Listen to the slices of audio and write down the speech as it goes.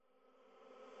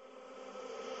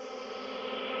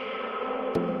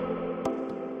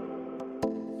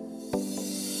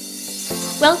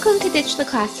Welcome to Ditch the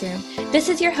Classroom. This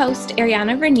is your host,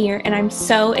 Ariana Vernier, and I'm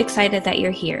so excited that you're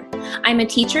here. I'm a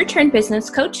teacher turned business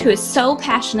coach who is so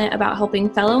passionate about helping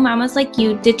fellow mamas like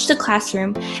you ditch the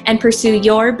classroom and pursue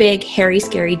your big, hairy,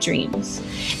 scary dreams.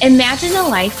 Imagine a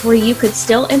life where you could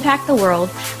still impact the world,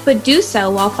 but do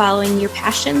so while following your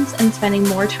passions and spending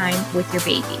more time with your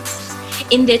babies.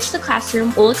 In Ditch the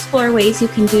Classroom, we'll explore ways you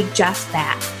can do just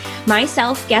that.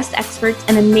 Myself, guest experts,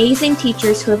 and amazing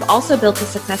teachers who have also built a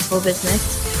successful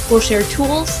business will share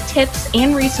tools, tips,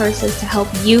 and resources to help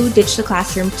you ditch the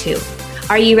classroom too.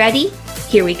 Are you ready?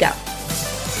 Here we go.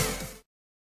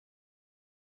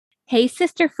 Hey,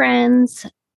 sister friends.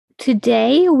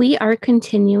 Today, we are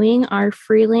continuing our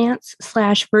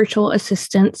freelance/virtual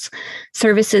assistance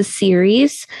services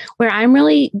series, where I'm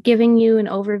really giving you an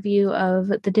overview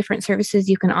of the different services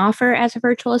you can offer as a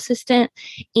virtual assistant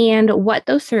and what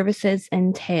those services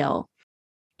entail.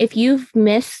 If you've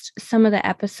missed some of the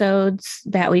episodes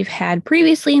that we've had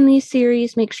previously in these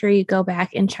series, make sure you go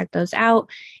back and check those out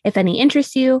if any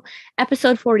interest you.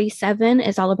 Episode 47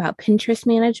 is all about Pinterest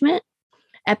management.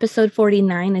 Episode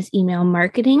 49 is email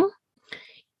marketing.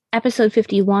 Episode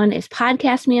 51 is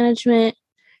podcast management.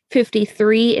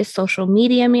 53 is social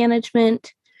media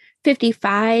management.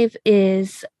 55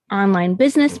 is online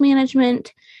business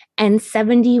management. And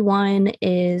 71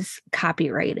 is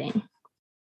copywriting.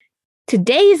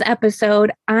 Today's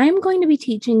episode, I'm going to be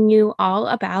teaching you all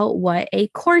about what a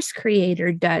course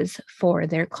creator does for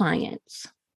their clients.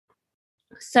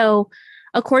 So,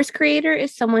 a course creator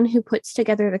is someone who puts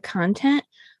together the content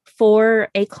for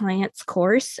a client's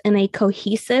course in a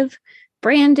cohesive,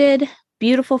 branded,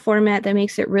 beautiful format that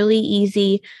makes it really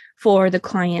easy for the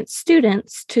client's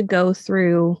students to go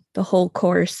through the whole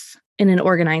course in an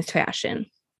organized fashion.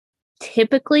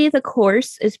 Typically, the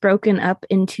course is broken up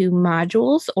into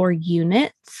modules or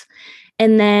units,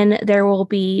 and then there will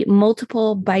be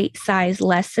multiple bite-sized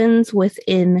lessons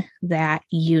within that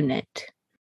unit.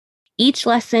 Each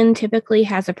lesson typically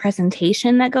has a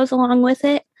presentation that goes along with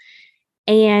it,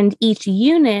 and each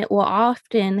unit will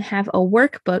often have a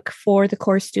workbook for the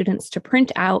course students to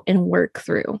print out and work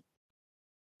through.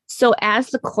 So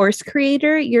as the course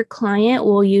creator, your client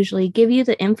will usually give you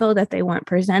the info that they want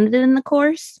presented in the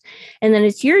course, and then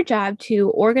it's your job to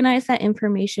organize that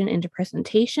information into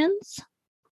presentations,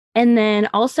 and then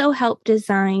also help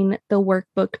design the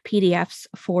workbook PDFs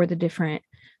for the different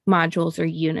modules or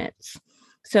units.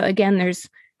 So again, there's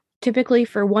typically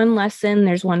for one lesson,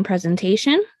 there's one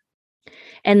presentation.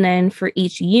 And then for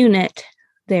each unit,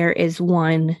 there is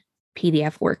one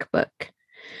PDF workbook.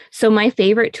 So my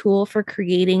favorite tool for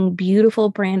creating beautiful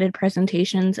branded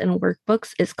presentations and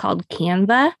workbooks is called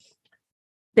Canva.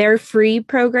 Their free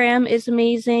program is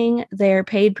amazing. Their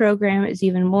paid program is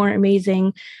even more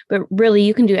amazing. But really,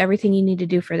 you can do everything you need to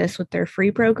do for this with their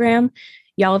free program.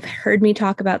 Y'all have heard me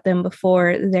talk about them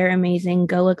before. They're amazing.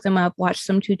 Go look them up. Watch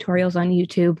some tutorials on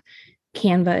YouTube.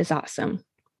 Canva is awesome.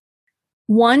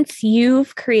 Once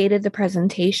you've created the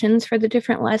presentations for the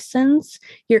different lessons,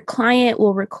 your client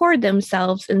will record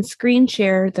themselves and screen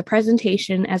share the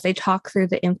presentation as they talk through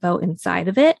the info inside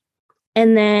of it.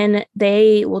 And then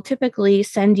they will typically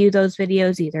send you those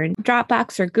videos either in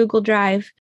Dropbox or Google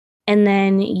Drive. And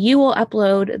then you will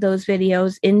upload those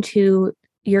videos into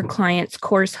your client's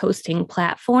course hosting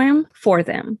platform for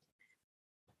them.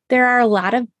 There are a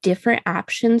lot of different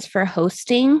options for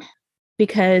hosting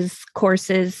because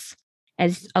courses,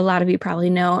 as a lot of you probably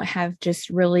know, have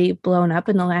just really blown up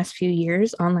in the last few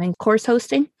years, online course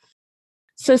hosting.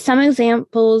 So some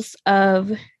examples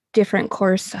of different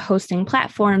course hosting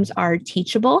platforms are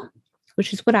Teachable,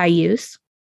 which is what I use,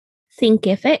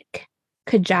 Thinkific,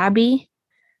 Kajabi,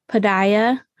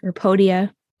 Podia, or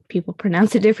Podia, people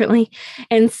pronounce it differently,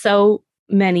 and so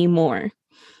many more.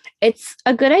 It's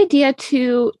a good idea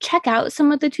to check out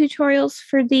some of the tutorials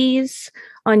for these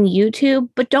on YouTube,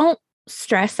 but don't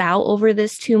stress out over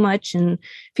this too much and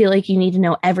feel like you need to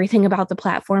know everything about the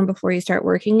platform before you start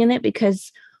working in it,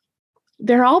 because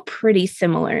they're all pretty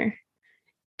similar.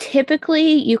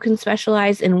 Typically, you can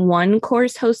specialize in one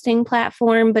course hosting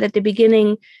platform, but at the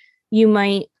beginning, you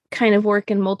might kind of work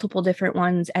in multiple different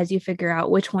ones as you figure out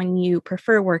which one you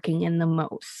prefer working in the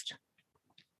most.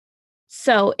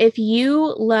 So if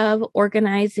you love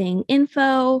organizing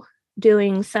info,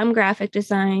 doing some graphic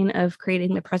design of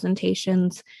creating the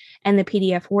presentations and the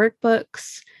PDF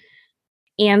workbooks,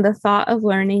 and the thought of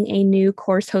learning a new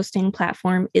course hosting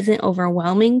platform isn't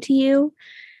overwhelming to you,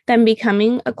 then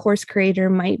becoming a course creator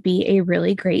might be a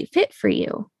really great fit for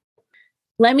you.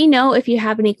 Let me know if you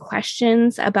have any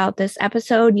questions about this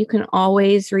episode. You can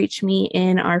always reach me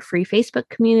in our free Facebook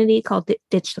community called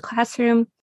Ditch the Classroom.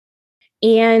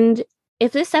 And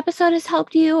If this episode has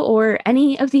helped you or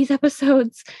any of these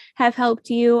episodes have helped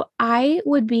you, I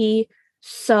would be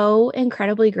so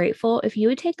incredibly grateful if you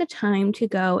would take the time to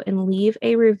go and leave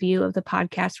a review of the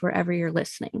podcast wherever you're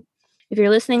listening. If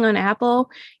you're listening on Apple,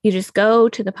 you just go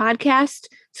to the podcast,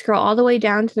 scroll all the way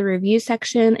down to the review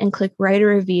section and click write a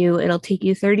review. It'll take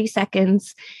you 30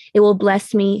 seconds. It will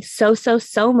bless me so, so,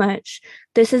 so much.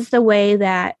 This is the way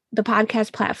that the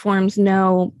podcast platforms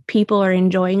know people are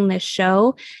enjoying this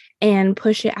show and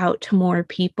push it out to more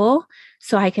people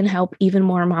so I can help even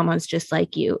more mamas just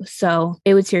like you. So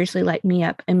it would seriously light me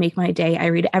up and make my day. I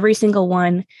read every single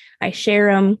one. I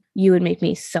share them. You would make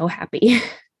me so happy.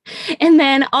 And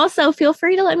then also feel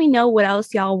free to let me know what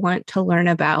else y'all want to learn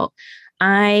about.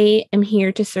 I am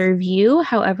here to serve you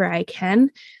however I can.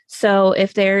 So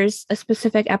if there's a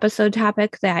specific episode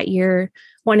topic that you're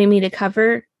wanting me to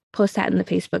cover, post that in the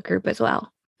Facebook group as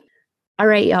well. All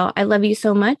right, y'all. I love you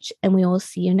so much, and we will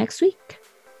see you next week.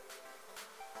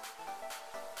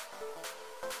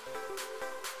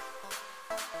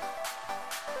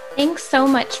 Thanks so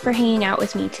much for hanging out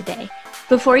with me today.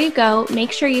 Before you go,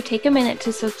 make sure you take a minute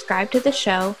to subscribe to the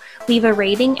show, leave a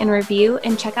rating and review,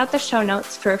 and check out the show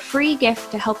notes for a free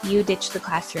gift to help you ditch the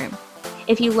classroom.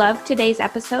 If you loved today's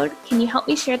episode, can you help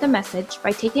me share the message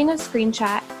by taking a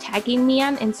screenshot, tagging me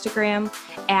on Instagram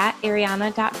at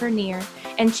ariana.vernier,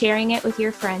 and sharing it with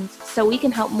your friends so we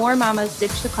can help more mamas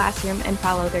ditch the classroom and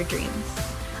follow their dreams.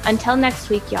 Until next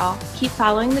week, y'all, keep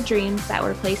following the dreams that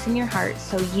were placed in your heart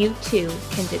so you too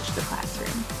can ditch the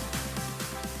classroom.